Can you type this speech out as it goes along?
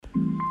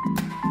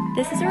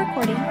This is a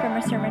recording from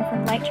a sermon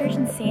from Light Church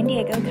in San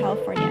Diego,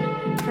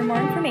 California. For more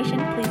information,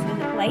 please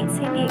visit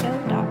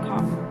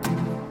lightsandiego.com.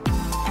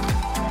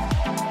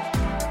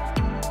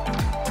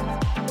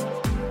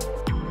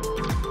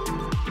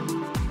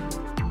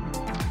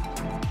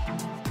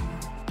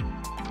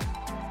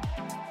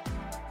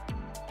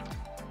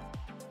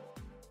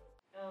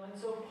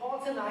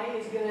 Tonight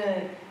is going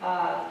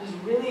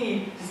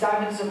to just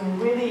dive into some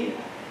really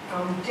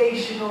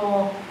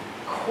foundational,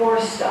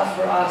 core stuff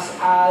for us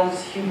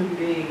as human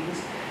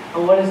beings.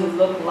 And what does it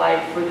look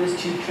like for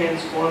this to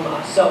transform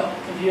us? So,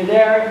 if you're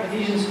there,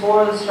 Ephesians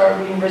 4, let's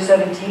start reading verse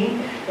 17.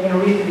 We're going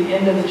to read to the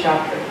end of the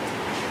chapter.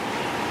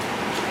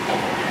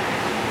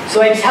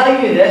 So I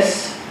tell you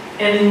this,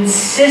 and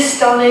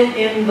insist on it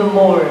in the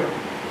Lord.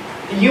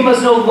 You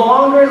must no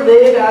longer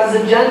live as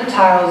the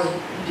Gentiles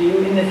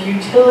do in the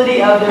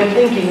futility of their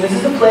thinking. This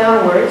is a play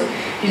on words.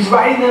 He's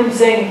writing them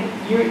saying,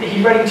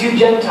 he's writing to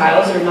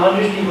Gentiles or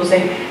non-Jewish people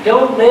saying,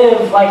 don't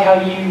live like how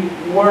you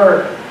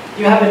were.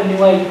 You have a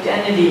new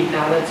identity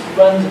now that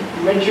runs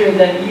richer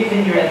than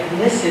even your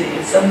ethnicity.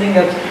 It's something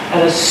that's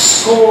at a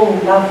soul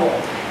level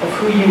of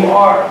who you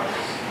are.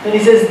 And he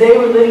says they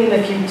were living in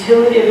the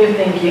futility of their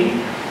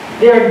thinking.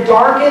 They are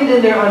darkened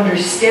in their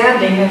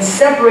understanding and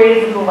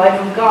separated from the life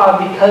of God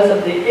because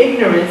of the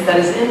ignorance that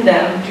is in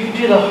them due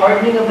to the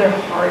hardening of their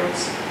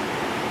hearts.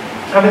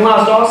 Having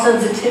lost all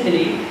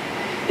sensitivity,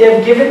 they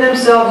have given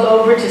themselves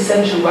over to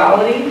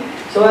sensuality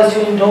so as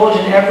to indulge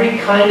in every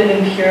kind of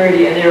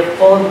impurity, and they are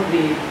full of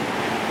greed.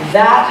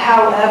 That,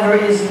 however,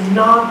 is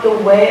not the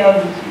way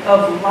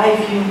of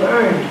life you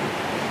learned.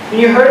 When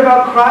you heard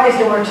about Christ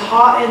and were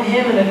taught in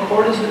Him in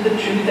accordance with the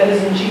truth that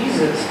is in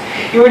Jesus,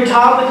 you were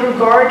taught with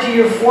regard to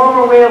your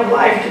former way of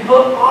life to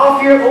put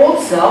off your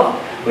old self,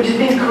 which is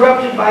being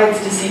corrupted by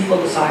its deceitful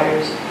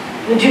desires,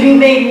 and to be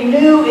made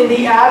new in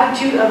the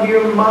attitude of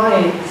your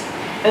minds,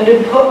 and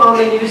to put on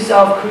the new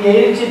self,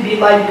 created to be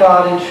like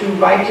God in true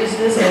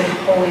righteousness and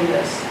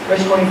holiness.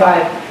 Verse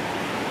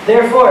 25.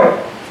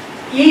 Therefore,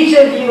 each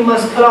of you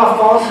must put off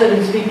falsehood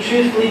and speak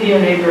truthfully to your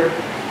neighbor,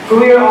 for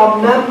we are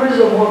all members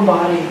of one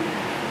body.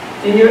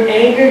 In your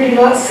anger, do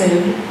not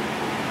sin.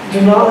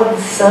 Do not let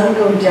the sun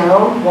go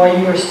down while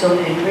you are still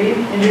angry,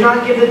 and do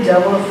not give the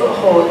devil a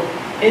foothold.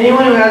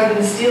 Anyone who has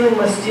been stealing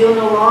must steal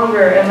no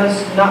longer,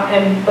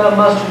 but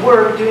must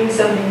work, doing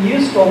something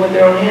useful with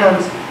their own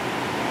hands,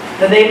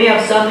 that they may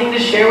have something to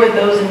share with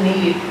those in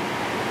need.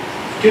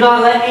 Do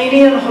not let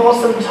any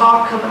unwholesome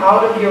talk come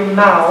out of your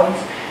mouths,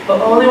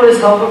 but only what is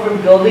helpful for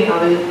building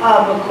others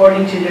up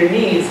according to their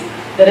needs,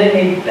 that it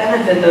may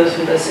benefit those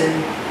who listen.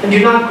 And do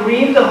not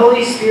grieve the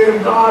Holy Spirit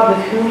of God,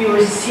 with whom you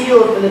were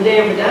sealed for the day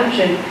of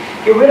redemption.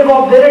 Get rid of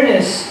all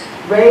bitterness,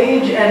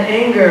 rage and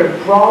anger,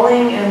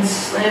 brawling and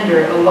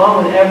slander,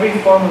 along with every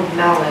form of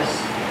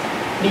malice.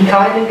 Be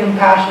kind and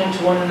compassionate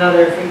to one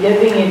another,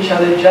 forgiving each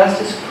other,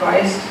 just as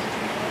Christ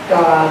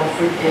God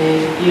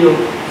forgave you.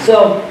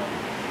 So,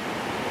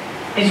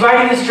 he's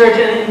writing this church,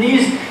 and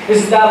this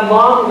is that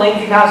long,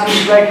 lengthy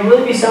passage that can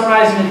really be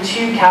summarized into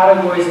two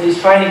categories that he's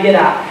trying to get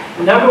at.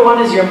 Number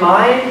one is your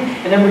mind,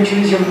 and number two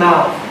is your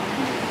mouth.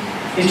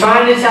 He's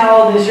trying to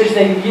tell this church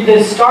that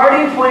the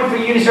starting point for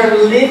you to start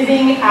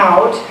living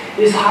out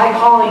this high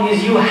calling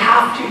is you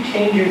have to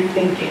change your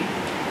thinking.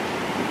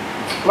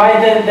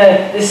 Right?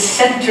 The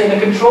center, the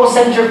control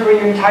center for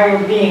your entire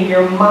being,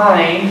 your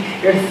mind,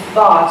 your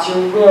thoughts,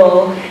 your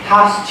will,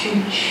 has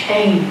to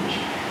change.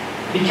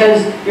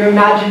 Because your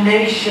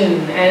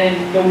imagination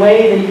and the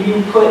way that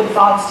you put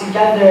thoughts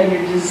together and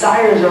your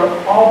desires are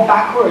all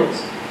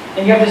backwards.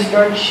 And you have to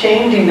start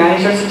changing that.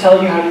 He starts to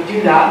tell you how to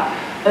do that.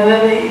 And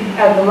then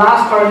at the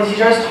last part of this, he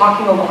starts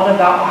talking a lot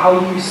about how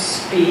you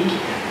speak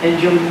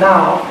and your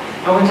mouth.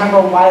 And we're going to talk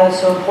about why that's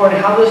so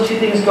important, how those two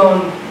things go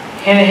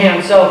hand in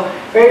hand. So,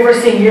 very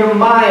first thing, your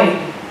mind.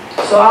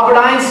 So Albert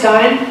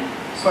Einstein,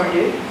 smart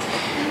dude,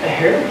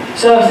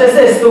 so it says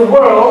this: the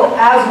world,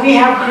 as we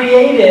have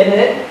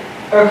created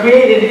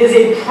is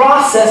a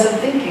process of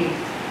thinking.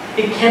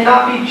 It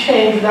cannot be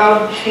changed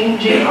without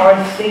changing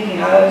our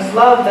thinking. I just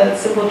love that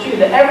simple truth,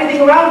 that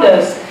everything around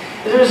us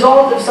is a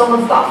result of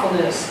someone's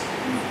thoughtfulness.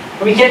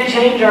 And we can't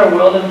change our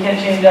world, and we can't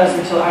change us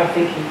until our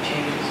thinking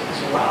changes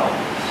as well.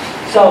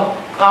 So,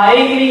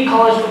 any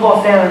college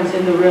football fans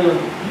in the room?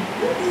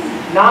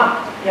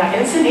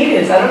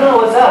 Encinitas, I don't know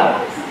what's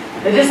up.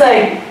 They're just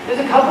like, there's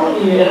a couple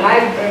of you, and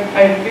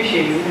I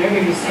appreciate you.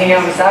 Maybe we just hang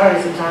out on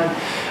Saturday sometime.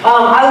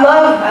 I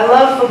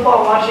love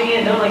football, watching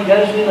it. Don't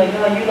judge me like,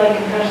 no, you like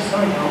concussion.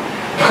 Sorry, no.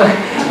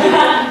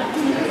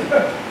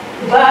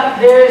 But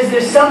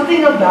there's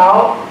something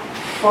about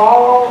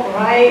fall,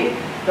 right?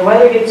 The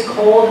weather gets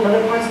cold in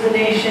other parts of the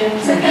nation,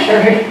 I'm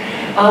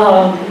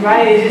sure.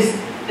 Right? It's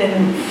just,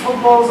 and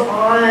football's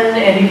on,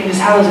 and you can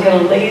just have those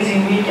kind of lazy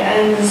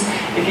weekends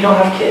if you don't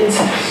have kids,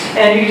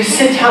 and you just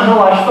sit down and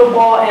watch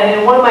football.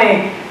 And one of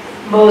my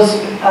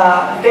most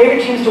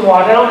favorite teams to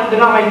watch, they're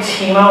not my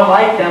team, I don't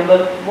like them,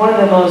 but one of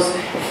the most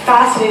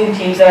fascinating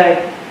teams that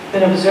I've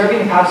been observing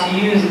the past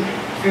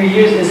few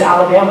years is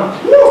Alabama.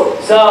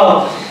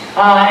 So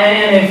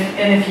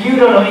And if you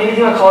don't know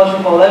anything about college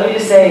football, let me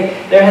just say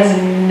there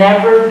has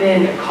never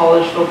been a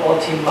college football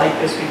team like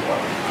this before.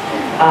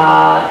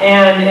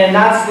 And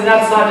that's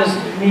not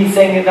just me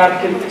saying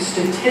that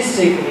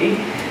statistically.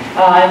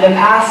 In the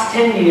past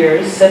 10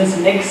 years, since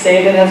Nick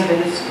Saban has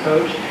been its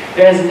coach,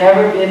 there has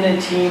never been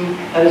a team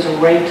that is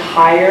ranked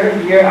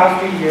higher year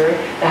after year,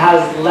 that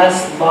has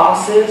less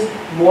losses,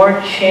 more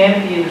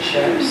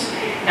championships.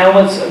 And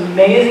what's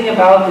amazing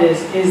about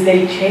this is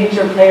they change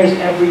their players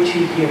every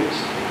 2 years.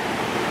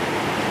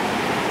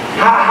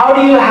 How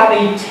do you have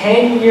a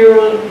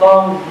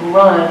 10-year-long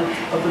run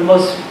of the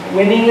most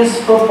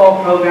winningest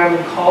football program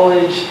in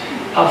college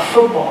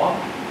football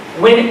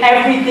when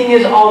everything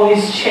is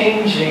always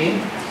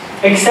changing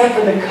except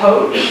for the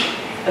coach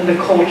and the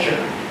culture?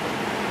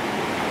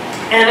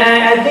 And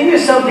I think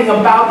there's something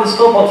about this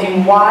football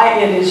team, why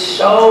it is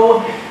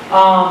so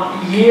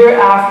year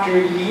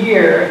after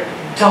year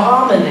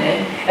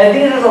dominant. I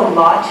think it has a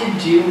lot to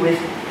do with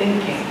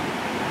thinking.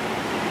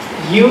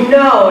 You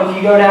know, if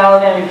you go to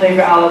Alabama and play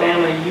for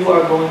Alabama, you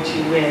are going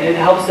to win. It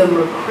helps them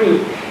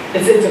recruit.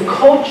 It's a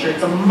culture.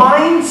 It's a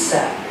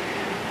mindset.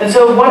 And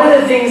so one of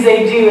the things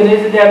they do, and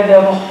they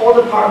have a whole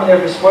department there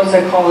for sports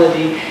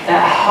psychology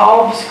that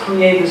helps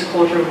create this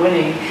culture of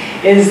winning,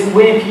 is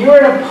if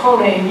you're an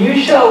opponent and you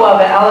show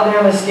up at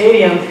Alabama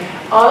Stadium,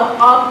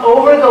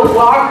 over the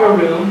locker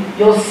room,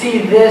 you'll see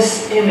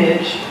this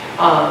image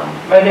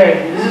right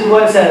there. This is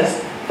what it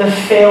says, the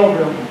fail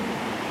room.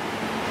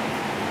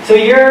 So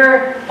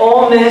you're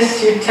Ole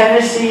Miss, you're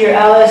Tennessee, you're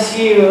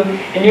LSU,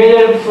 and you're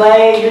there to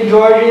play, you're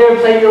Georgia, you're there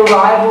to play your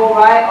rival,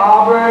 right?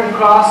 Auburn,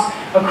 across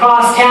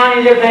town,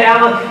 you're there to play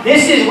Alabama.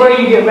 This is where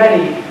you get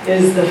ready,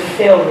 is the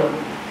fail room.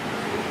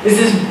 This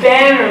is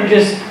banner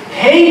just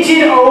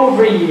painted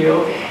over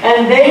you,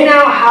 and they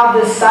now have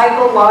the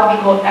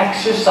psychological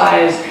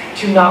exercise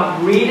to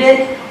not read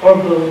it or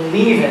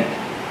believe it.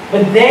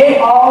 But they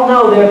all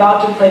know they're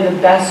about to play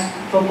the best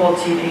football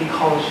team in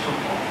college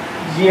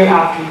football, year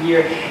after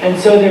year. And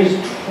so there's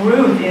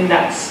truth in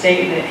that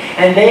statement.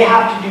 And they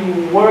have to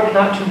do work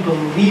not to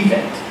believe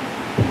it.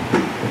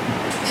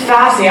 It's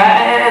fascinating.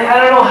 I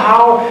don't know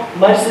how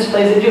much this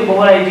plays into it, but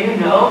what I do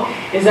know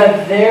is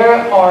that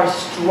there are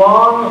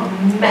strong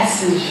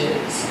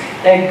messages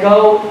that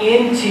go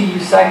into you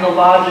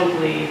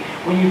psychologically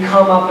when you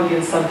come up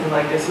against something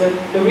like this. But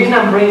the reason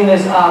I'm bringing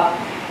this up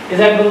is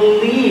I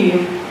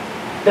believe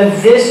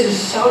that this is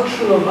so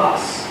true of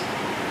us.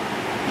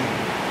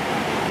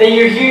 That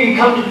you're here, you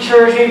come to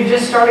church, maybe you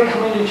just started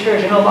coming to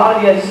church. I know a lot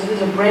of you, this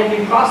is a brand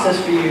new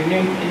process for you,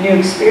 a new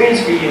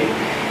experience for you.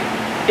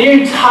 In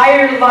your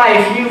entire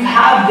life, you've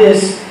had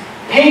this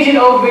painted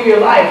over your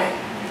life.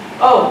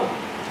 Oh,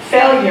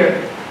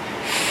 failure,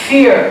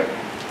 fear,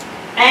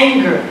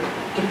 anger,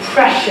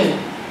 depression,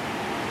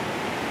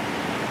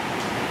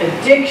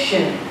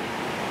 addiction.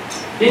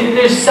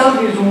 There's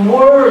something, there's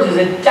words,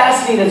 there's a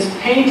destiny that's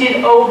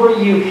painted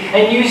over you,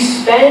 and you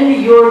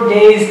spend your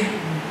days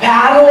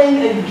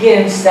battling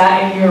against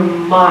that in your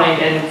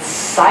mind, and it's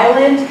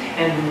silent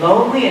and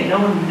lonely and no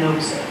one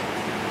knows it.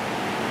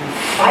 You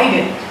fight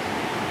it.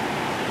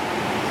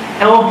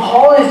 And what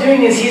Paul is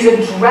doing is he's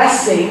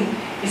addressing,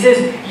 he says,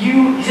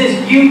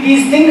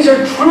 these things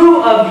are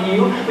true of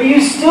you, but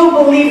you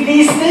still believe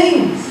these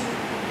things.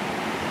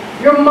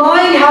 Your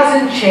mind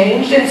hasn't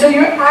changed, and so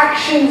your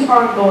actions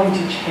aren't going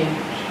to change.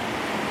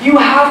 You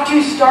have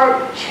to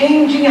start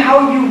changing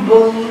how you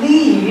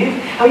believe,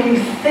 how you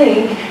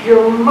think,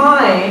 your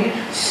mind,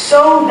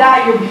 so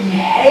that your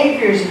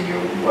behaviors and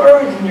your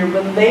words and your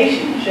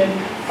relationship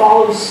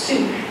follow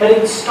suit. But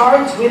it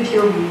starts with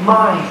your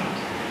mind.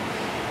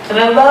 And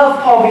I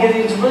love Paul because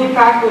he's really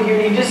practical here,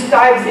 and he just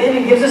dives in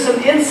and gives us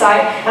some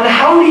insight on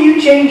how do you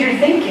change your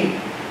thinking.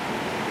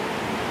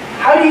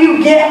 How do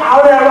you get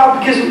out of that route?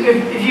 Because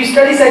if you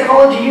study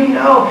psychology, you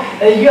know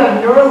that you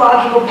have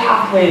neurological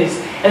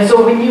pathways. And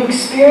so when you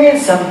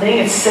experience something,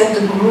 it sends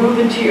a groove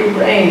into your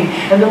brain.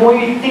 And the more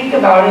you think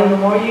about it, and the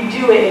more you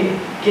do it,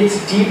 it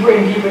gets deeper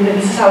and deeper. And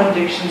this is how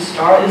addictions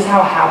start. This is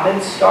how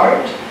habits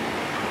start.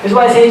 This is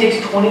why I say it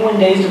takes 21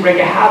 days to break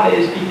a habit,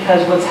 is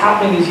because what's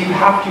happening is you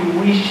have to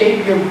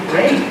reshape your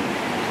brain.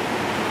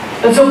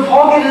 And so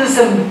Paul gives us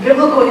some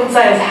biblical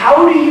insight as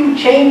how do you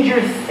change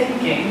your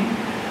thinking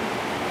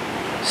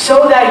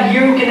so that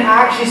you can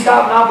actually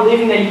stop not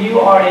believing that you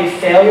are a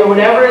failure,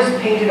 whatever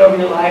is painted over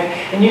your life,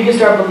 and you can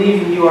start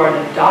believing you are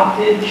an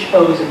adopted,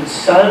 chosen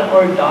son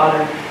or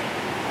daughter,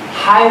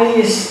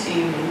 highly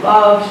esteemed,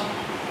 loved,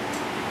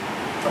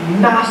 a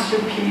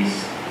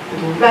masterpiece,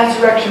 with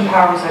resurrection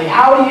power inside you.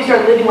 How do you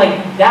start living like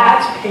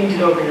that's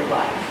painted over your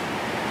life?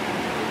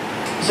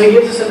 So he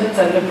gives us some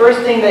insight. The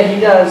first thing that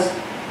he does,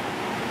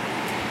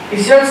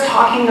 he starts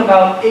talking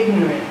about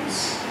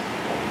ignorance.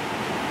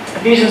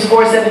 Ephesians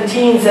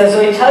 4:17 says,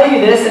 so I tell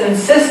you this and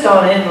insist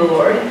on it in the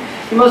Lord.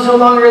 You must no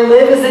longer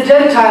live as the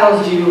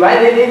Gentiles do, right?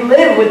 They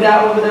live with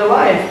that over their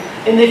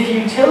life. In the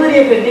futility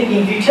of their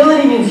thinking.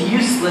 Futility means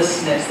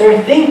uselessness.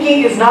 Their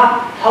thinking is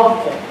not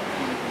helpful.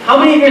 How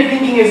many of your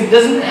thinking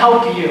doesn't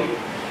help you?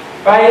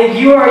 Right?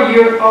 You are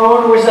your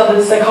own worst self.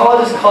 The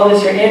psychologists call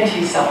this your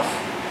anti-self.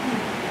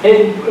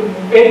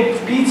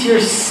 It beats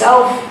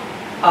yourself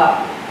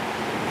up.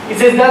 He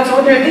says that's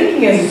what their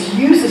thinking is. It's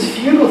used as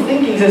futile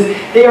thinking. He says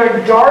they are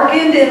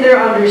darkened in their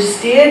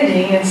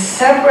understanding and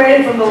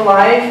separated from the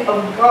life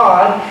of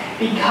God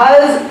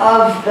because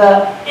of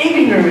the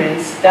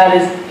ignorance that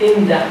is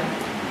in them.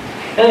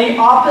 Now the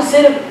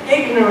opposite of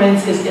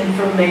ignorance is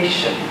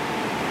information.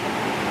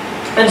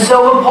 And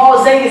so what Paul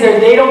is saying is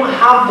that they don't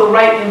have the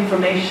right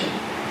information.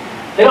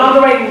 They don't have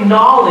the right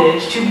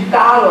knowledge to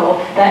battle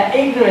that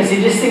ignorance.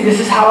 They just think this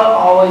is how it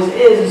always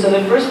is. And so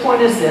the first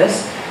point is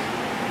this.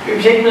 If you're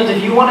taking notes,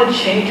 if you want to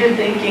change your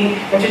thinking, you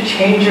have to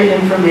change your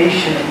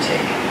information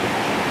intake.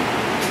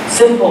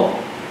 Simple.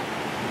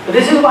 But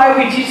this is why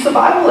we teach the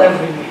Bible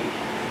every week.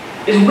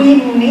 Is we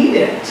need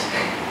it.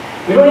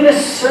 We don't need a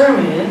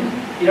sermon.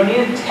 You don't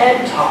need a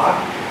TED Talk.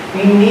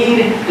 We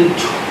need the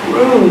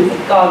truth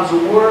of God's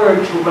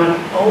Word to run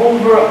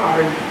over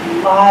our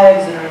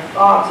lives and our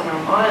thoughts and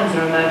our minds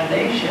and our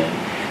imagination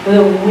so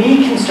that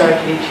we can start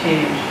to be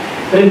changed.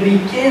 But it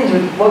begins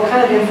with what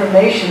kind of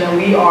information that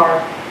we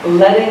are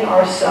letting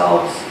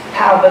ourselves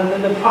have.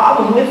 And the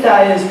problem with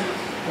that is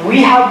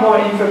we have more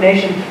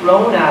information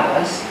thrown at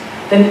us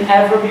than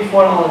ever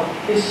before in all of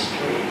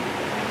history.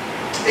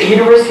 The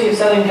University of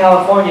Southern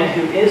California,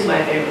 who is my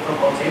favorite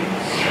football team,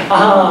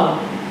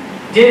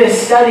 did a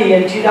study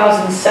in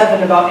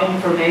 2007 about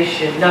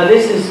information. Now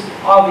this is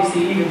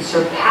obviously even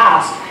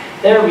surpassed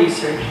their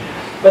research,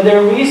 but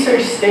their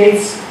research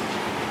states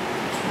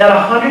that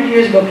 100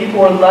 years ago people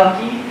were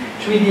lucky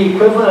to read the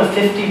equivalent of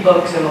 50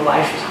 books in a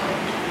lifetime.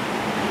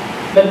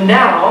 But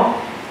now,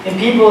 in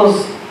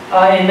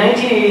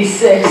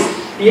 1986,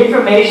 the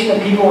information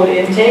that people would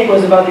intake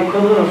was about the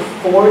equivalent of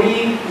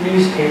 40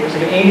 newspapers,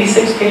 like an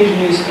 86-page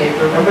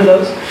newspaper. Remember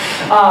those?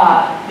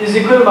 It was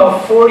the equivalent of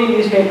about 40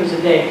 newspapers a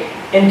day.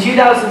 In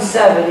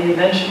 2007, the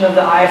invention of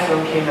the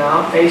iPhone came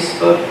out.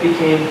 Facebook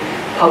became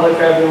public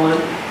for everyone.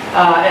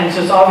 And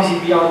so it's obviously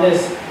beyond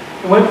this.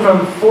 It went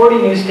from 40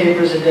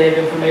 newspapers a day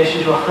of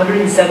information to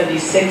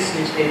 176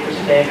 newspapers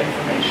a day of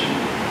information.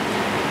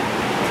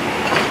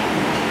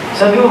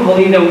 Some people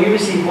believe that we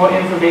receive more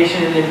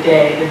information in a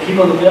day than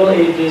people in the Middle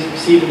Ages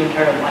received in their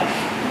entire life.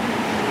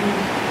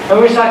 And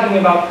we're talking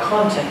about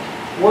content,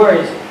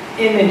 words,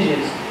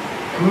 images,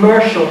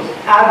 commercials,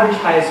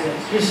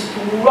 advertisements, just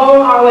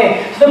thrown our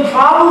way. So the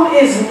problem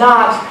is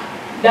not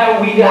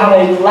that we have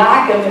a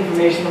lack of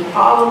information. The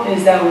problem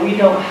is that we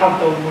don't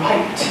have the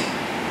right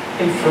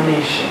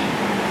information.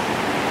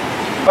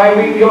 Right?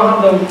 We don't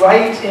have the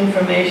right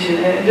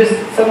information. And just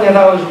something I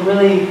thought was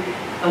really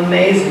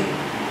amazing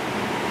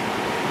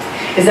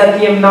is that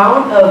the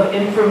amount of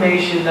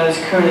information that is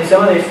currently,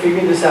 someone they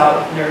figured this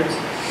out, nerds,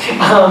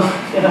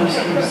 and I'm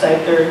just going to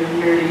cite their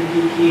nerdy,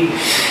 geeky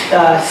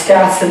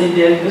stats that they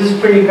did. This is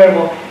pretty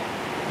incredible.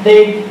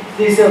 They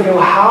said, okay,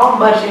 well, how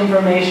much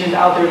information is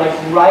out there like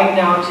right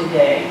now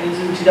today? This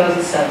is in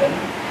 2007.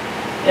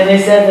 And they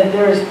said that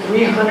there is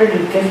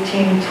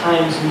 315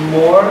 times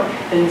more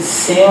than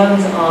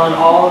sands on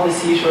all of the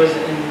seashores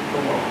in the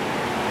world.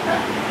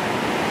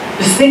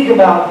 Just think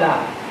about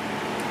that.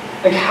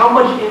 Like how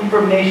much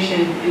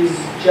information is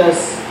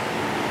just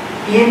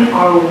in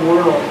our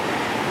world.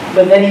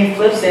 But then he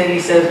flips it and he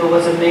says, but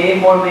what's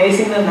more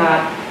amazing than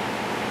that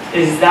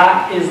is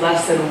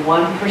less than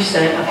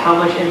 1% of how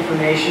much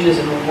information is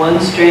in one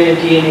strand of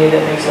DNA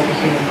that makes up a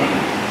human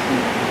being.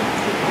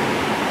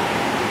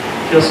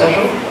 Feel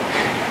special?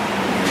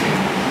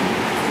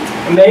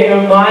 It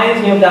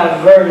reminds me of that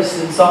verse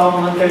in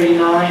Psalm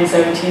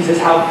 139:17 says,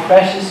 how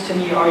precious to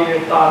me are your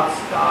thoughts,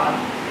 God.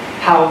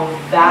 How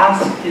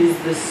vast is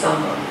the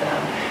sum of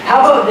them.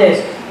 How about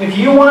this? If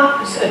you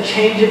want a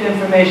change of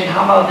information,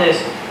 how about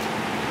this?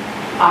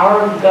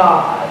 Our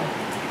God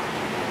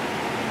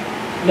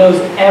knows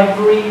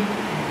every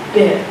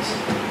bit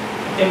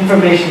of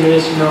information there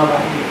is to know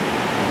about you.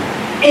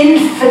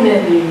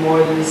 Infinitely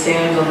more than the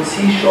sands on the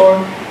seashore,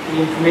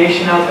 the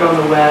information out there on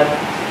the web.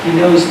 He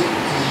knows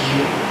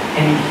you,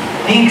 and He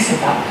thinks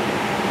about you.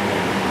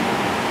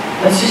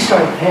 Let's just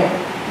start there.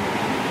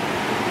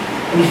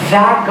 And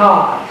that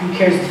God, who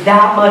cares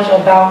that much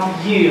about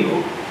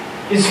you,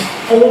 is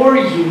for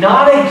you,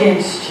 not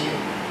against you.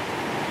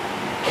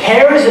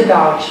 Cares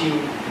about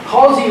you,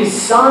 calls you His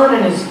son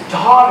and His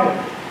daughter.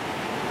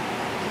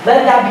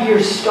 Let that be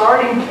your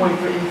starting point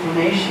for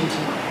information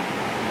tonight.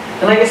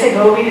 And like I said,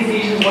 go read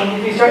Ephesians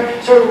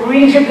 1-3. Start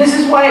reading Scripture. This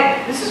is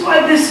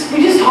why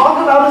we just talk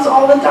about this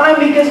all the time,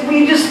 because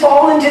we just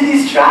fall into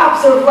these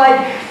traps of like,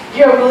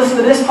 here, I'm going to listen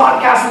to this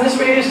podcast and this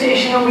radio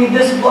station and read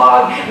this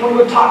blog. And I'm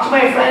going to talk to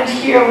my friend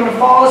here. I'm going to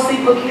fall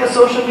asleep looking at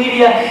social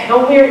media.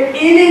 And we're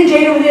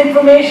inundated with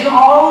information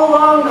all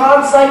along.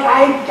 God's like,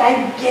 I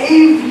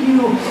gave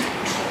you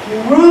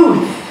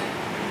truth.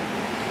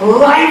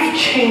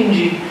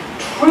 Life-changing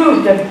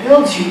truth that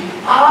builds you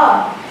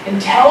up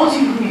and tells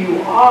you who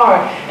you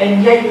are.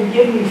 And yet you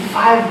give me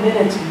 5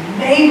 minutes,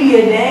 maybe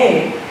a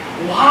day.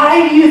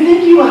 Why do you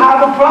think you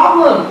have a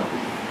problem?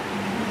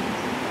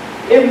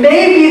 It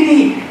may be the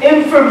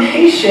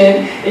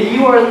information that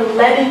you are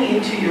letting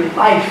into your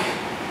life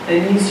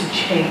that needs to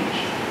change.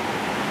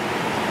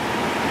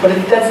 But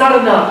that's not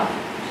enough.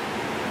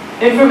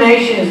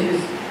 Information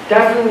is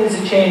definitely needs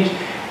to change.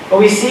 What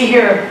we see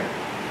here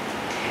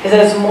is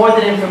that it's more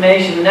than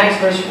information. The next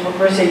verse,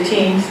 verse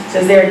 18,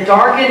 says, they are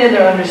darkened in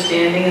their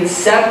understanding and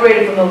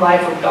separated from the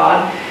life of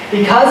God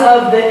because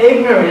of the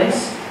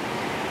ignorance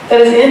that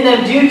is in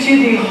them due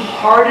to the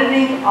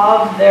hardening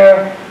of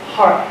their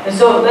heart. And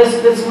so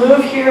let's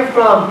move here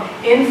from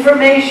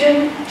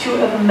information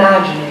to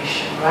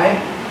imagination, right?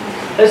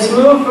 Let's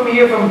move from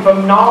here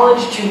from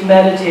knowledge to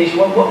meditation.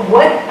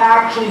 What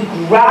actually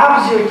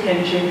grabs your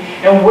attention,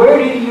 and where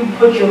do you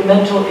put your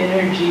mental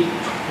energy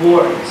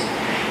towards?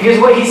 Because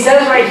what he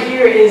says right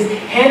here is,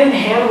 hand in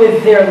hand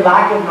with their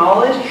lack of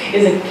knowledge,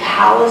 is a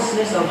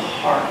callousness of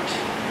heart.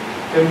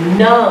 They're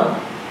numb.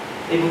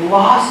 They've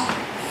lost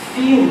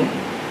feeling.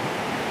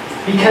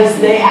 Because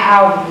they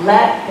have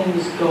let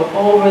things go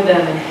over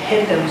them and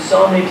hit them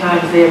so many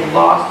times, they have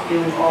lost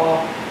feeling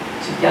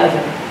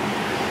altogether.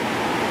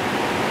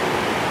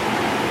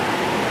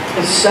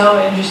 It's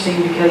so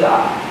interesting because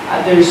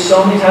there's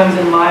so many times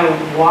in my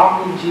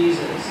walk with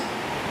Jesus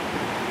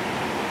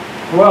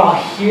where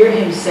I'll hear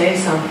him say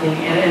something,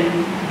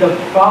 and the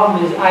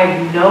problem is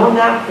I've known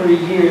that for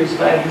years,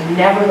 but I've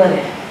never let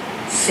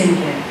it sink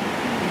in.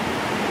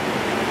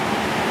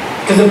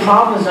 Because the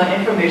problem is not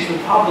information,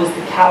 the problem is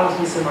the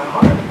callousness in my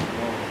heart.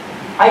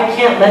 I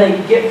can't let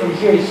it get from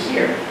here to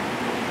here.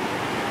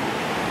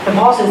 And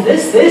Paul says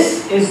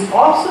this is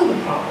also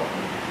the problem.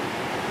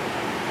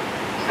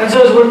 And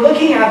so as we're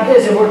looking at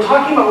this, and we're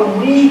talking about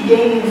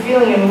regaining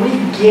feeling and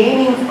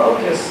regaining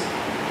focus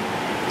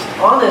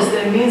on this,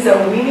 that means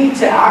that we need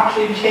to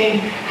actually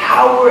change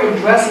how we're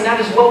addressing not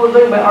just what we're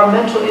looking at, our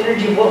mental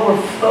energy, what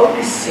we're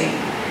focusing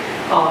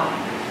on.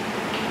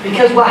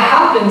 Because what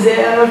happens, I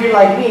don't know if you're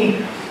like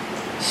me,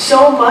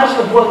 so much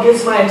of what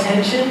gets my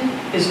attention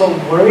is what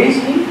worries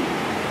me,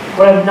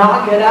 what I'm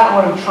not good at,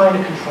 what I'm trying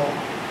to control.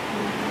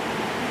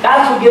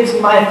 That's what gets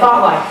my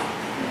thought life.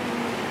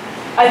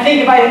 I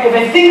think if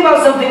I think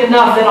about something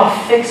enough, then I'll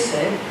fix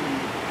it.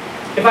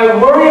 If I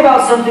worry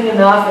about something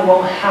enough, it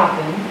won't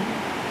happen.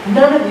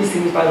 None of these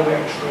things, by the way,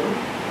 are true.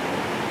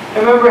 I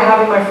remember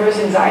having my first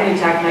anxiety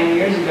attack 9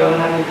 years ago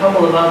and having a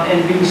couple of them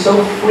and being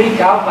so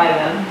freaked out by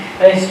them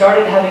that I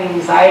started having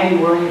anxiety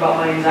worrying about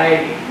my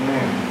anxiety.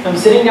 I'm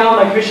sitting down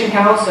with my Christian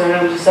counselor and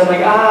I'm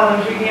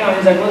freaking out.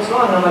 He's like, what's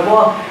wrong? And I'm like,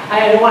 well,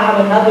 I don't want to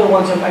have another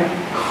one, so I'm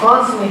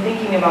constantly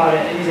thinking about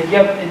it. And he's like, you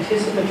have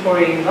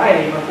anticipatory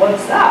anxiety. I'm like,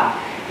 what's that?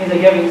 He's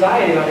like, you have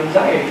anxiety about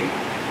anxiety.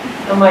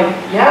 I'm like,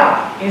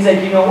 yeah. He's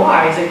like, you know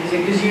why? He's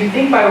like, because you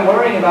think by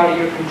worrying about it,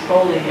 you're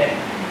controlling it.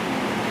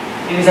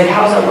 And he's like,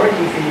 how's that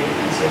working for you?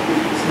 And he's like,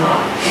 it's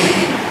not.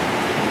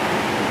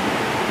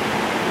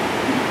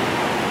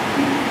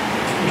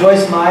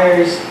 Joyce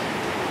Myers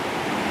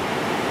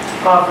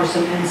offers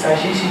some insight.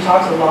 She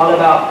talks a lot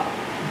about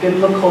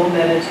biblical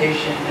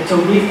meditation. It's a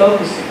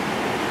refocusing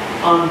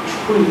on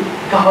truth,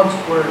 God's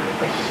word,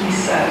 what he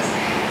says.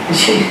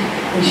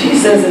 And she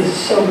says this is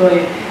so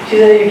brilliant. She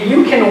said, if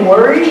you can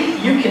worry,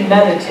 you can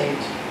meditate.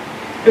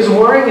 Because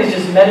worrying is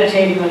just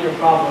meditating on your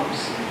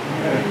problems.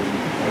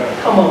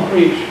 Come on,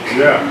 preach.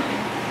 Yeah.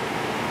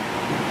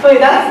 Like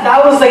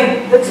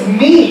that's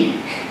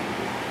me.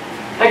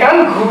 Like,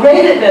 I'm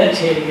great at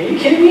meditating. Are you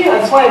kidding me?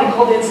 That's why I'm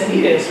called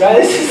Encinitas, right?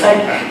 This is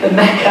like the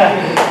Mecca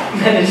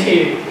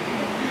meditating.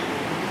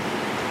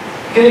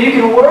 Because if you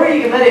can worry,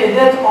 you can meditate.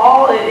 That's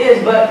all it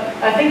is. But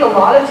I think a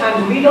lot of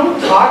times we don't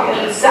talk,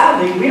 and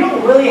sadly, we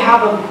don't really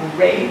have a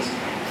great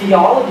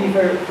theology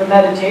for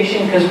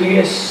meditation because we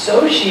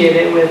associate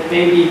it with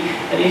maybe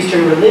an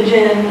Eastern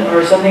religion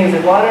or something. It's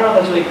like, well, I don't know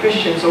if that's really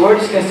Christian, so we're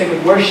just going to stick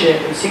with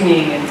worship and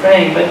singing and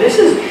praying. But this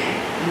is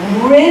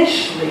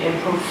richly and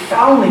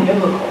profoundly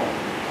biblical.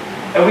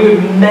 And we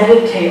would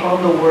meditate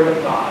on the Word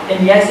of God.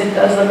 And yes, it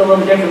does look a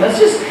little different. Let's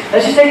just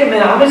take a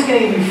minute. I'm just going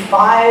to give you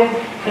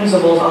 5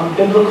 principles on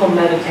biblical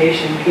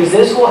meditation because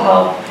this will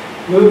help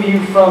move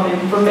you from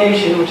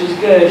information, which is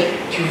good,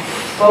 to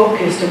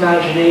focused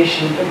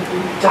imagination,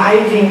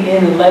 diving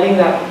in and letting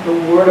the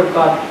Word of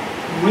God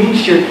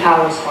reach your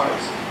callous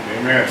hearts.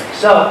 Amen.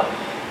 So,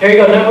 here you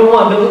go. Number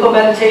 1, biblical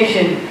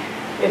meditation.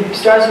 It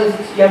starts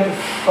with you have to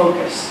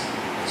focus.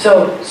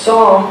 So,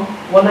 Psalm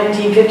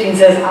 119:15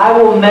 says, I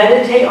will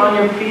meditate on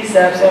your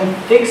precepts and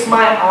fix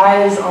my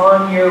eyes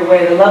on your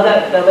way. I love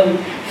that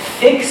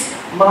fix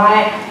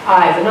my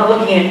eyes. I'm not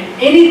looking at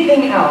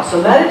anything else.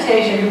 So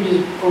meditation, which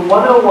is for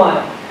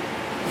 101,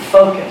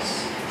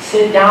 focus.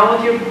 Sit down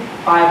with your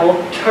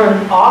Bible,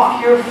 turn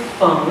off your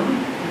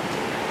phone,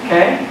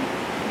 okay?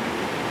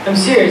 I'm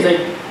serious,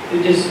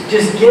 like,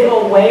 just get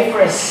away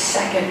for a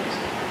second.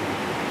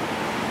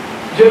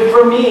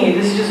 For me,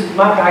 this is just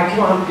my practice,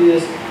 you don't have to do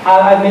this.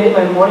 I've made it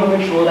my morning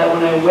ritual that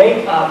when I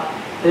wake up,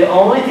 the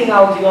only thing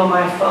I'll do on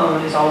my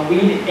phone is I'll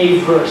read a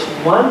verse.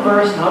 One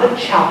verse, not a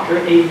chapter,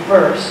 a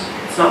verse.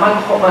 It's not my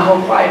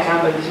whole quiet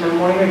time, but this is my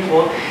morning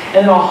ritual.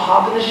 And then I'll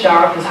hop in the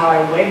shower, because how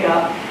I wake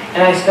up,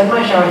 and I spend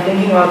my shower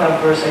thinking about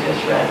that verse I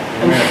just read.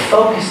 I'm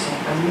focusing,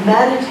 I'm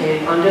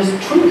meditating on just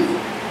truth.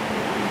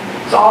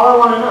 It's all I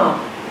want to know.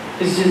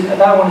 is just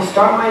that I want to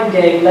start my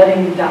day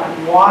letting that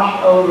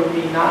wash over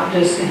me, not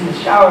just in the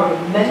shower,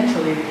 but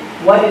mentally.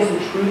 What is the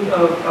truth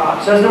of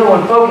God? So that's number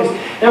one, focus.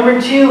 Number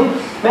two,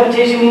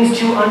 meditation means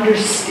to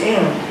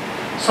understand.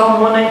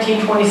 Psalm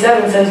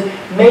 119:27 says,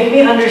 "Make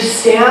me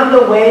understand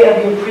the way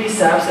of your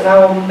precepts, and I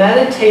will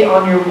meditate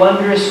on your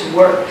wondrous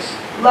works."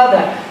 Love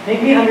that.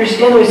 Make me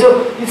understand the way.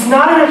 So it's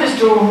not enough just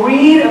to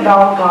read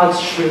about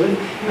God's truth.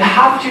 You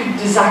have to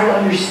desire to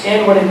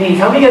understand what it means.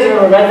 How many of you guys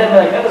have ever read that and be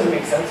like, that doesn't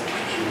make sense?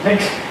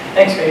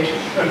 Next page.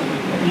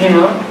 You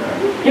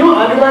know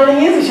what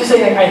underlining is? It's just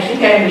saying, I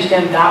think I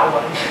understand that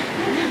one.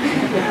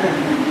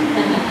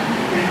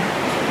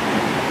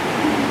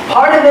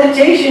 Part of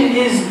meditation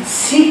is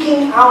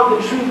seeking out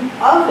the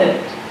truth of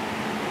it.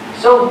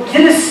 So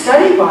get a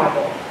study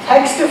Bible.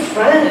 Text a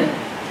friend.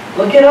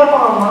 Look it up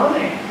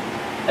online.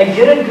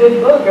 Get a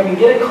good book.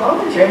 Get a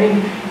commentary.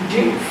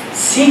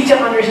 Seek to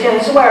understand.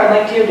 This is why our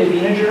Lectio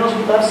Divina journals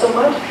we love so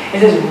much.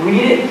 It says,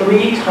 read it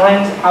 3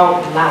 times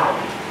out loud.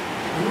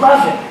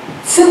 Love it.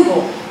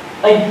 Simple.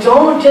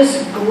 Don't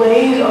just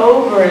glaze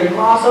over and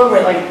gloss over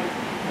it.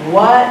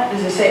 What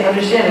does it say?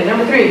 Understand it.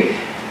 Number 3,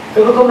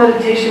 biblical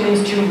meditation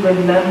means to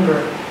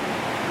remember.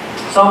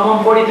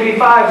 Psalm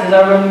 143:5 says,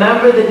 I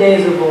remember the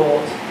days of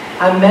old.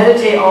 I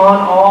meditate on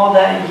all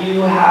that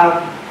you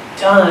have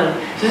done.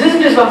 So this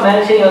isn't just about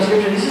meditating on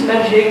Scripture. This is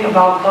meditating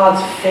about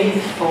God's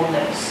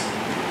faithfulness.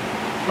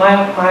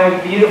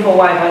 My beautiful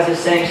wife has this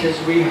saying. She says,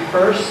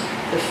 rehearse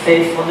the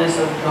faithfulness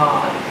of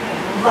God.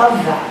 I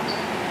love that.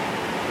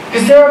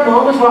 Because there are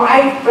moments where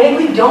I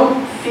frankly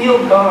don't feel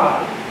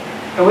God.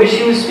 I wish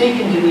He was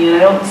speaking to me and I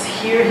don't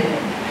hear Him.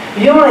 But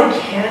you know what I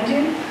can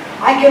do?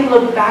 I can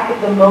look back at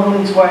the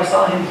moments where I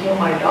saw Him heal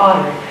my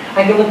daughter.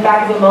 I can look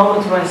back at the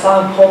moments when I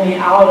saw Him pull me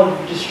out of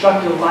a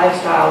destructive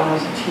lifestyle when I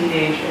was a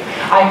teenager.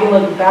 I can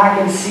look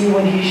back and see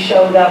when He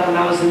showed up when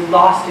I was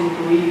lost in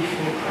grief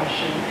and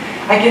depression.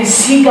 I can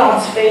see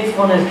God's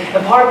faithfulness.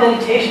 And part of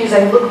meditation is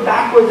I look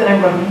backwards and I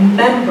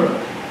remember.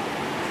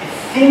 I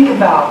think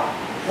about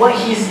what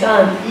He's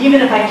done,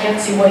 even if I can't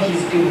see what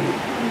He's doing.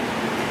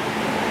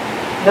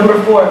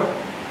 Number 4,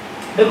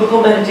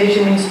 biblical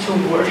meditation means to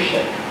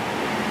worship.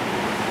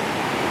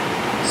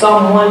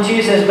 Psalm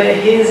 1:2 says, but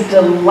His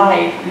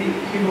delight,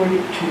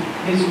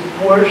 His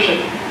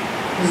worship,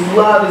 His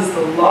love is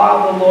the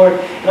law of the Lord.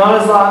 And on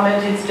His law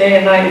meditates day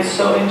and night. It's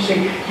so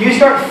interesting. You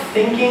start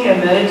thinking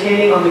and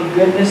meditating on the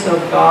goodness of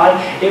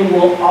God, it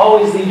will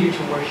always lead you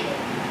to worship.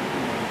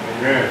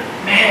 Amen.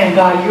 Man,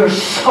 God, you are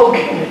so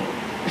good.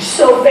 You're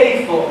so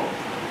faithful.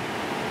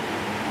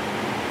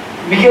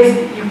 Because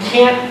you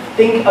can't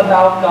think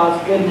about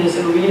God's goodness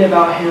and read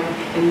about Him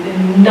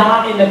and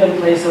not end up in a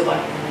place of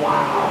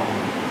wow,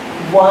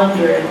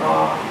 wonder and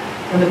awe.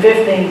 And the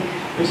 5th thing,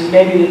 which is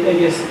maybe the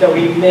biggest that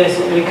we miss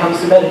when it comes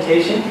to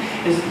meditation,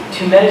 is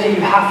to meditate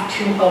you have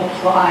to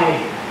apply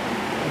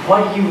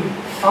what you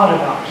thought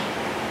about,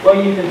 what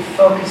you've been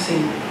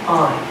focusing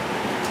on.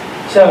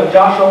 So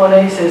Joshua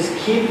 1:8 says,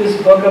 keep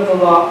this book of the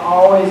law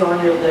always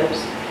on your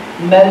lips.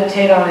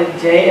 Meditate on it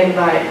day and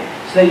night,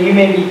 so that you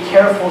may be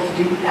careful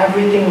to do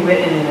everything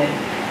written in it.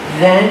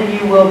 Then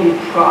you will be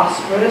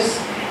prosperous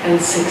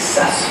and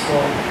successful.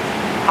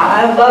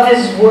 I love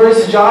his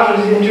words to Joshua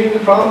as he's entering the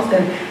promised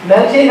land.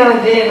 Meditate on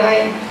it day and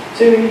night,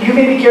 so you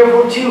may be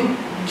careful to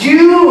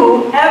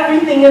do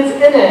everything that's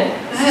in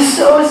it. This is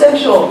so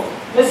essential.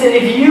 Listen,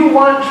 if you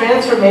want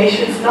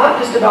transformation, it's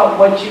not just about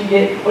what you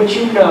get, what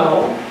you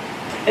know.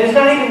 And it's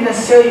not even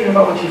necessarily even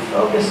about what you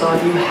focus on.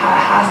 It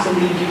has to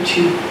lead you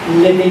to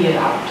living it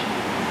out.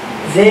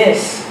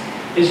 This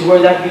is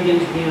where that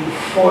begins to be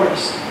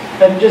enforced.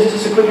 And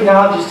just a quick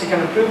analogy just to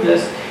kind of prove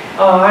this.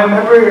 I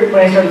remember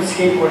when I started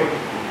skateboarding.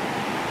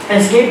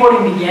 And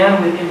skateboarding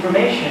began with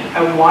information.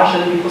 I watched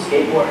other people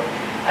skateboard.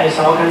 I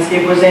saw what kind of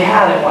skateboards they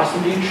had. I watched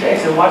them do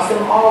tricks. I watched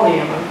them ollie.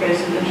 I'm like, okay,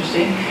 this is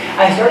interesting.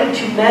 I started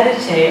to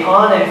meditate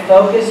on it,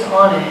 focus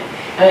on it.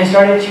 And I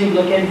started to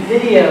look at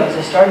videos.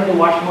 I started to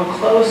watch more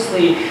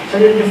closely.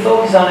 Started to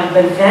focus on it.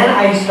 But then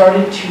I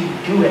started to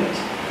do it.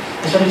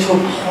 I started to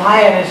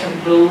apply it. I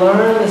started to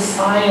learn the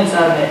science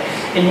of it.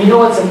 And you know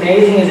what's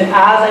amazing is as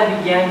I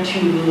began to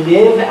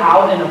live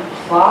out and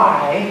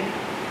apply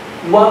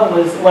what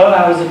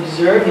I was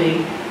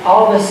observing,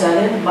 all of a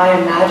sudden my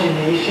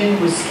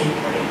imagination was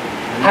skateboarding.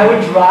 I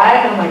would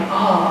drive and I'm like,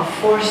 oh, a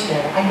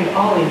 4-stair. I could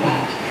ollie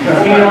that.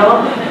 You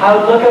know? I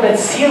would look up at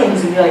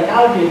ceilings and be like,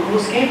 that would be a cool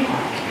skate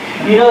park.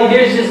 You know,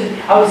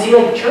 I would see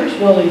church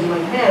buildings. I'm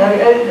like, man,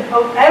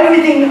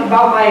 everything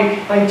about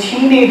my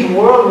teenage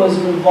world was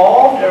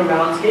revolved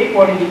around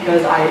skateboarding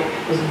because I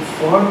was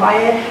informed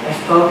by it. I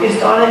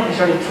focused on it. I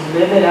started to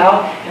live it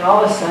out. And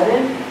all of a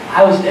sudden,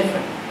 I was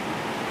different.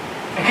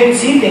 I couldn't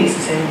see things the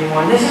same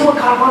anymore. And this is what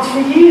God wants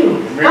for you.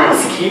 Not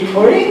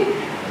skateboarding,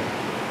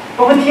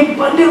 but with the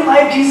abundant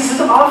life Jesus is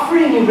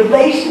offering you,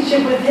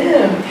 relationship with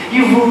Him.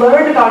 You've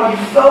learned about it.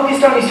 You've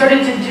focused on it. You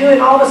started to do it.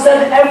 And all of a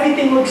sudden,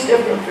 everything looks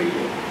different for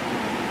you.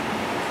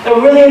 A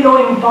really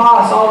annoying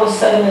boss all of a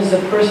sudden is the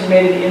person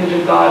made in the image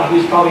of God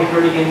who's probably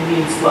hurting and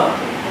needs love.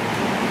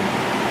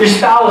 Your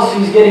spouse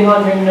who's getting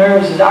on your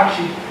nerves is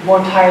actually more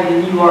tired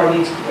than you are and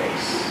needs grace.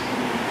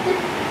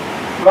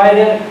 Right?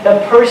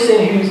 That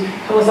person who's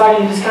come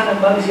aside and just kind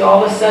of bugs you,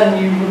 all of a sudden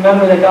you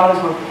remember that God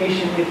is more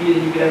patient with you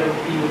than you could ever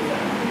be with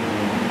them.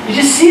 You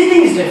just see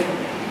things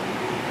differently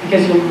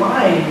because your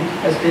mind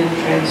has been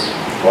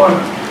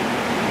transformed.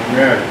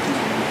 Amen.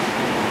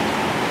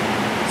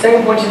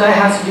 Second point tonight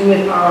has to do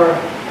with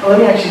let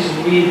me actually just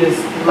read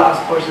this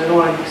last portion. I don't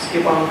want to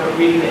skip on without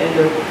reading the end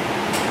of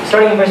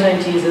starting in verse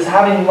 19. It says,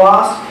 having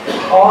lost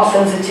all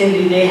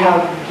sensitivity, they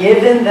have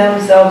given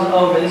themselves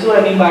over. This is what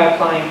I mean by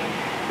applying.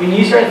 When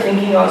you start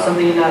thinking about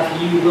something enough,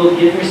 you will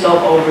give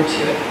yourself over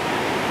to it.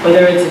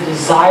 Whether it's a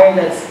desire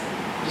that's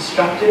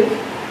destructive,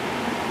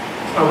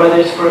 or whether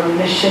it's for a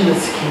mission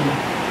that's kingdom.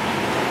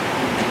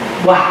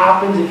 What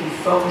happens if you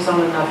focus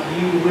on enough?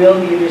 You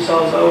will give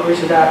yourselves over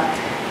to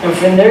that. And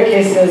in their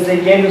case, it says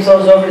they gave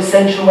themselves over to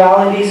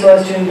sensuality so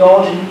as to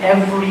indulge in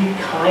every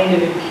kind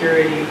of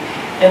impurity.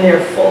 And they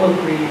are full of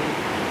greed.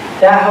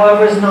 That,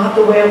 however, is not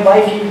the way of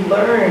life you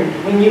learned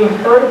when you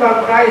heard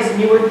about Christ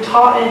and you were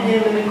taught in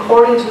Him in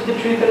accordance with the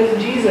truth that is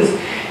in Jesus.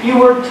 You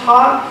were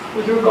taught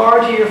with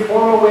regard to your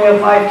former way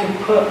of life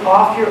to put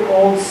off your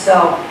old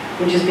self,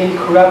 which is being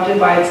corrupted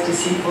by its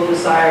deceitful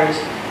desires.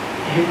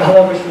 I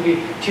love verse 3.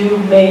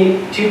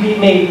 To be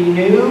made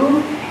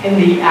new in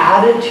the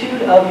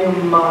attitude of your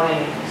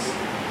minds,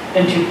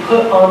 and to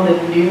put on the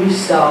new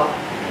self,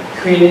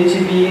 created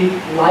to be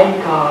like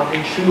God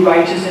in true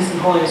righteousness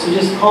and holiness. So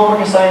just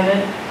homework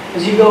assignment.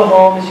 As you go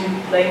home, as you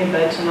lay in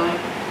bed tonight,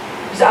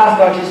 just ask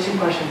God just two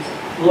questions.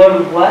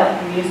 Lord, what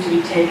needs to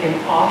be taken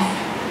off?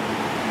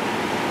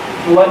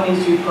 What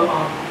needs to be put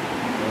on?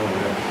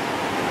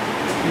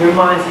 Your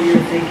minds that you're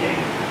thinking.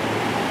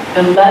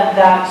 And let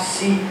that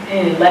seep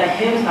in. Let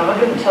Him, I'm not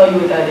going to tell you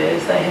what that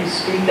is. Let Him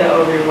speak that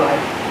over your life.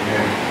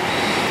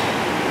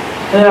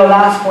 And then our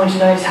last point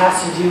tonight has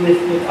to do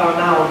with our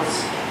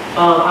mouths.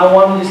 I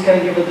want to just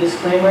kind of give a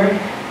disclaimer.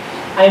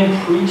 I am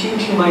preaching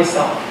to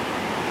myself.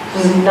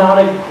 This is not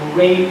a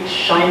great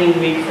shining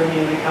week for me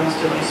when it comes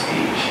to my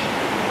speech.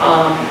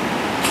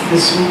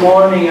 This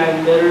morning I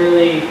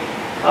literally,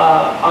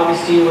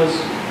 Augustine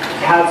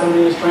had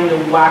somebody who was trying to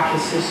whack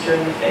his sister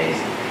in the face.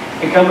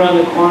 I come around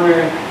the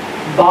corner,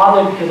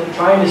 bothered because I'm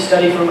trying to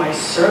study for my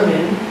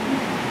sermon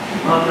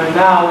on my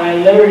mouth, and I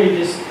literally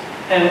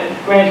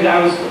and granted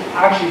I was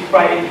actually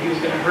frightened he was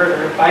going to hurt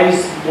her, but I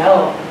just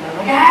yelled, and I'm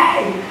like,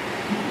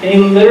 hey! And he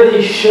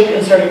literally shook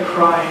and started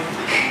crying.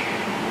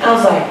 And I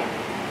was like,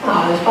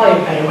 oh, there's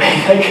probably a better way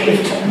I could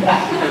have done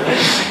that.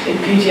 A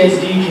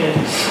PTSD kid.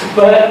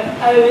 But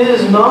there's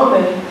this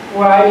moment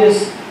where I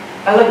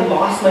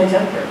lost my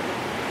temper.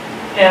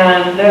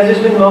 And there's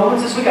been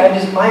moments this week,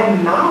 my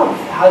mouth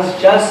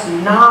has just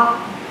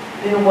not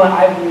been what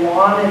I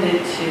wanted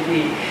it to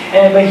be.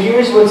 But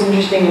here's what's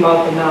interesting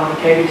about the mouth,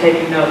 okay, if you're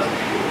taking notes.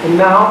 The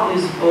mouth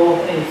is both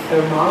a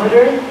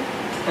thermometer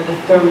and a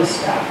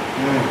thermostat.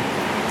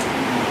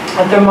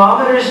 A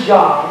thermometer's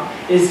job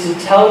is to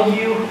tell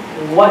you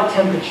what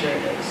temperature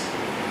it is.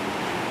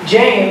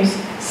 James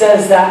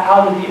says that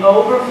out of the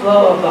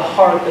overflow of the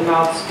heart, the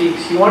mouth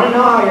speaks. You want to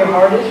know how your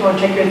heart is? You want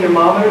to check your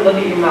thermometer? Look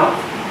at your mouth.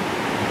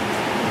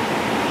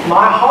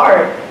 My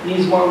heart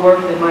needs more work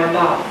than my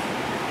mouth.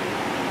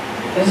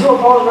 This is what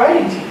Paul's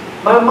writing to you.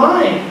 My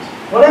mind,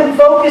 what I'm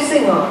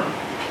focusing on.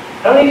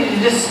 I don't need to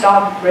just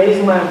stop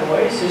raising my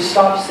voice or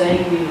stop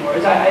saying these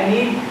words. I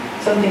need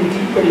something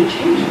deeper to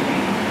change in me.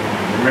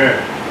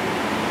 Amen.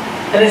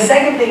 And the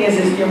second thing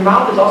is your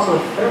mouth is also a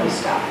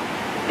thermostat.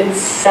 It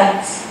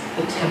sets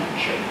the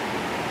temperature.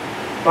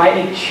 Right?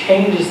 It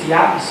changes the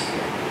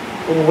atmosphere.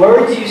 The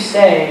words you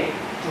say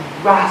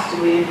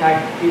drastically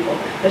impact people.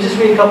 Let's just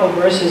read a couple of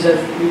verses as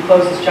we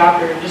close this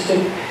chapter. Just to,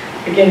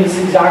 again, this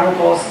is exactly what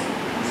Paul's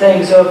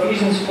saying. So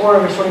Ephesians 4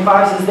 verse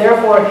 25 says,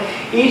 therefore,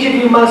 each of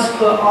you must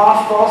put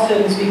off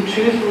falsehood and speak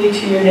truthfully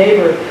to your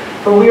neighbor,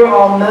 for we are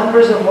all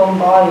members of one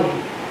body.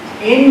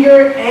 In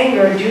your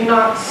anger, do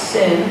not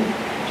sin.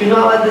 Do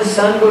not let the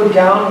sun go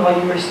down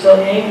while you are still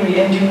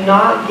angry, and do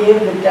not give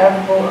the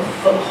devil a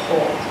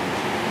foothold.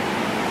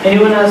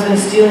 Anyone who has been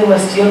stealing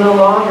must steal no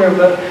longer,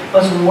 but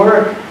must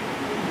work,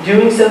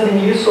 doing something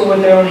useful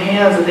with their own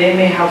hands, that they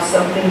may have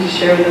something to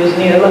share with those in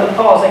need.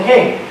 Paul's like,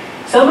 hey,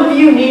 some of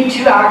you need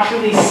to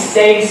actually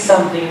say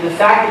something. The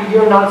fact that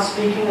you're not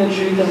speaking the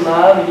truth in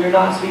love, and you're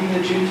not speaking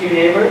the truth to your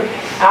neighbor,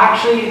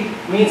 actually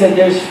means that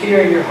there's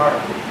fear in your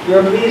heart. You're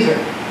a pleaser.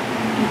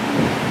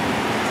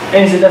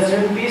 And he said, that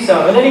certainly be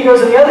so. And then he goes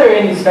to the other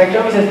end of the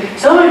spectrum. He says,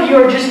 some of you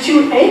are just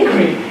too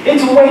angry.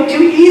 It's way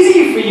too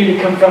easy for you to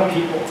confront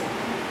people.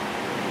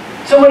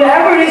 So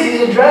whatever it is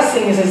he's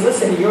addressing, he says,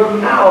 listen, your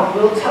mouth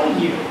will tell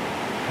you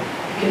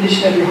the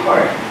condition of your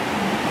heart.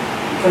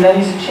 And that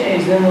needs to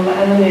change. And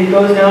then he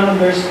goes down to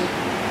verse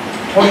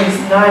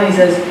 29. He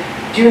says,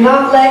 do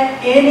not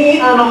let any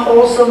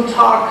unwholesome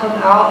talk come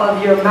out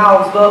of your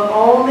mouths, but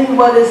only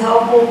what is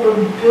helpful for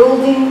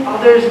building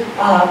others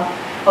up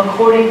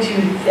according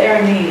to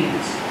their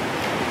needs,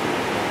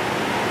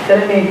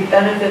 that it may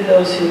benefit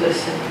those who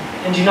listen.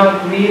 And do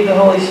not grieve the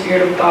Holy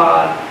Spirit of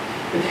God,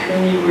 with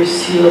whom you were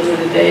sealed for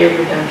the day of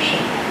redemption.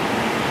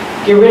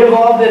 Get rid of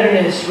all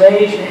bitterness,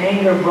 rage, and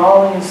anger,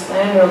 brawling, and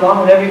slander,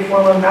 along with every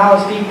form of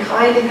malice. Be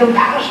kind and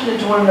compassionate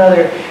to one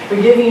another,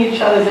 forgiving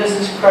each other just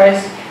as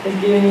Christ has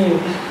given you.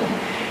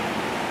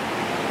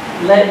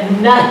 Let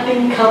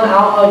nothing come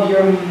out of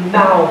your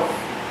mouth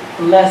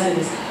unless it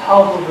is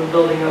helpful for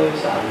building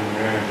others up.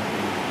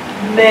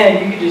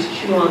 Man, you could just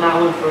chew on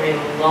that one for a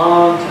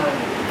long time.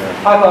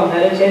 Talk about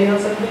meditating on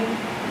something.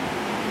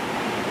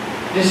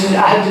 Just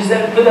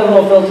put that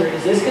little filter.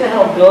 Is this going to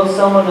help build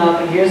someone up?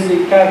 And here's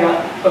the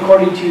caveat,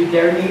 according to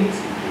their needs.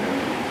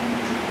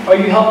 Are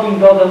you helping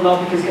build them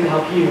up because it's going to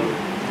help you?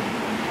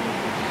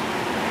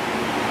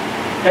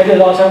 I do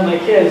it all the time with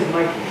my kids. I'm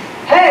like,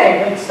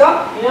 hey, like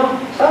stop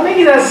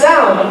making that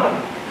sound. I'm not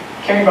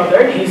caring about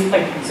their needs.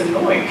 Like, it's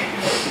annoying.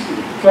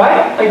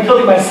 Right? Like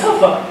building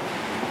myself up.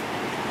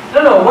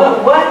 No.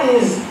 What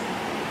is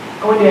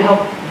going to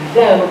help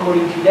them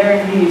according to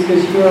their needs?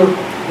 Because your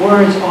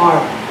words are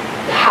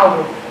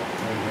powerful.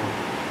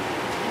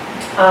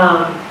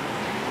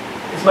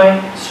 This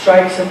might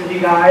strike some of you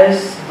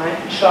guys, it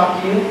might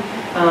shock you,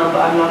 but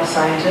I'm not a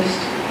scientist.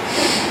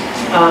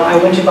 I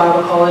went to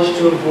Bible college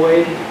to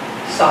avoid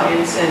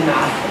science and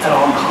math at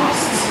all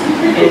costs,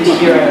 and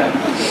here I am.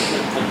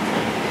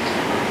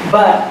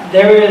 But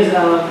there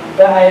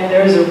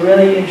is a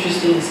really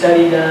interesting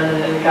study done,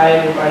 and a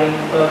guy writing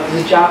a book.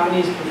 He's a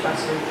Japanese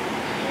professor.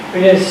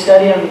 We did a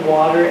study on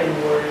water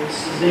and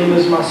words. His name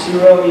was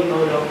Masuro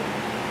Emoto.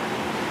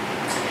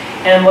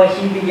 And what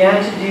he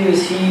began to do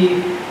is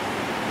he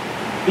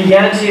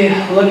began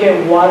to look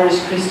at water's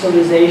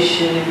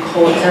crystallization in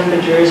cold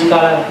temperatures. He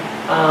got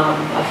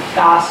a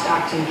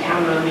fast-acting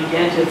camera and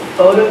began to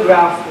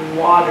photograph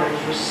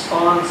water's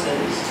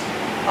responses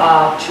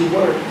to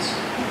words.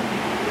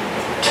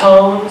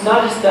 Tones,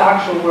 not just the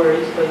actual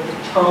words, but the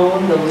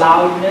tone, the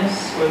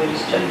loudness, whether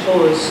it's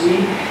gentle or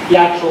sweet, the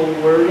actual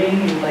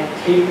wording, you like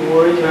tape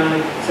words around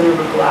the center of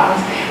a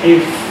glass, and you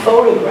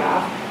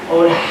photograph what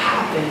would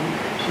happen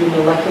to the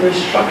molecular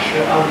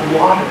structure of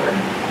water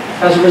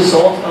as a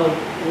result of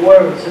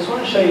words. I just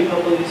want to show you a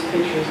couple of these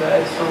pictures that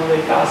I found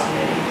really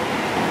fascinating.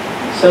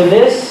 So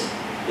this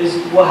is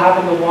what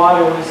happened to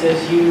water when it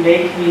says, "You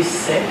make me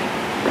sick."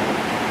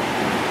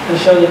 I'll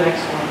show the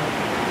next one.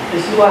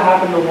 This is what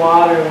happened to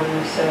water when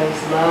it says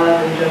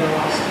love and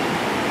generosity.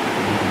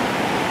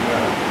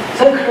 Is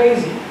that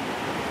crazy?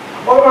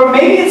 Or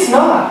maybe it's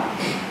not.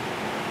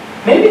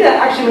 Maybe that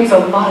actually makes a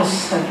lot of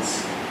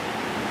sense.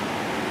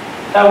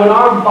 That when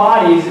our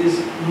bodies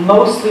is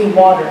mostly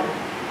water,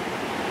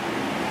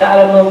 that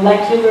at a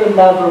molecular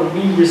level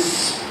we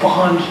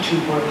respond to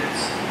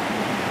words.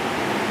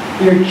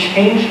 We are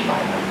changed by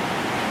them.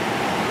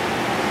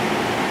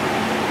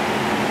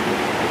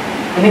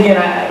 And again,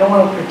 I don't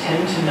want to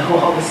pretend to know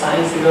all the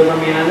science that goes on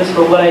behind this,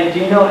 but what I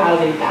do know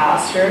as a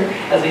pastor,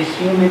 as a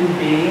human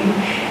being,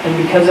 and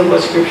because of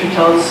what Scripture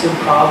tells us in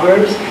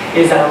Proverbs,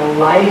 is that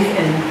life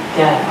and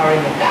death are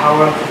in the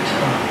power of the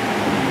tongue.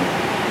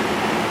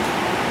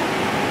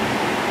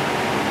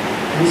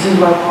 And this is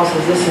why Paul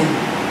says, listen,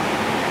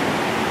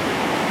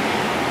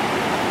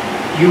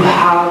 you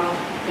have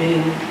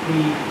been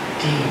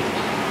redeemed,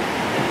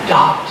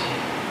 adopted,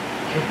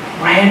 you're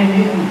brand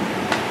new.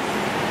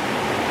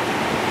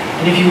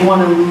 And if you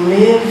want to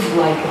live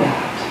like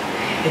that,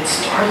 it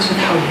starts with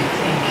how you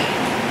think.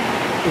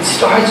 It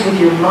starts with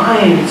your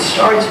mind. It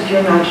starts with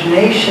your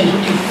imagination,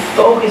 what you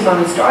focus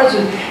on. It starts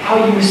with how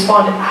you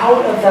respond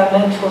out of that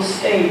mental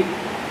state.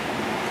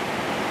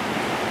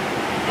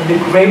 And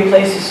the great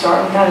place to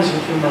start with that is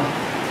with your mouth.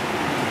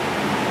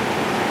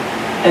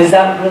 Has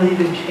that really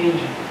been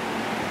changing?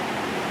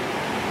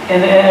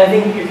 And I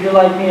think if you're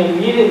like me,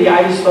 immediately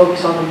I just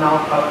focus on the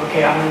mouth part.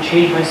 Okay, I'm going to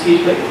change my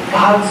speech, but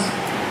God's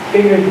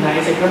bigger than that.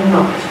 He's like,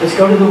 no. Let's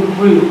go to the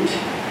root.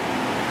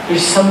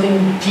 There's something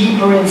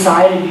deeper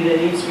inside of you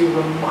that needs to be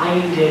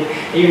reminded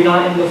that you're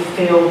not in the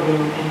fail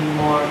room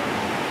anymore.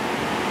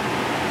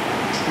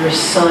 You're a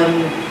son,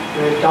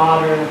 you're a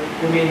daughter,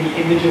 you're made in the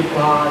image of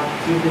God,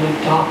 you've been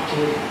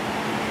adopted.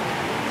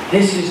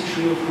 This is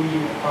true of who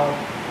you are.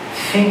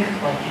 Think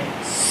like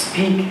it,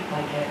 speak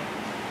like it,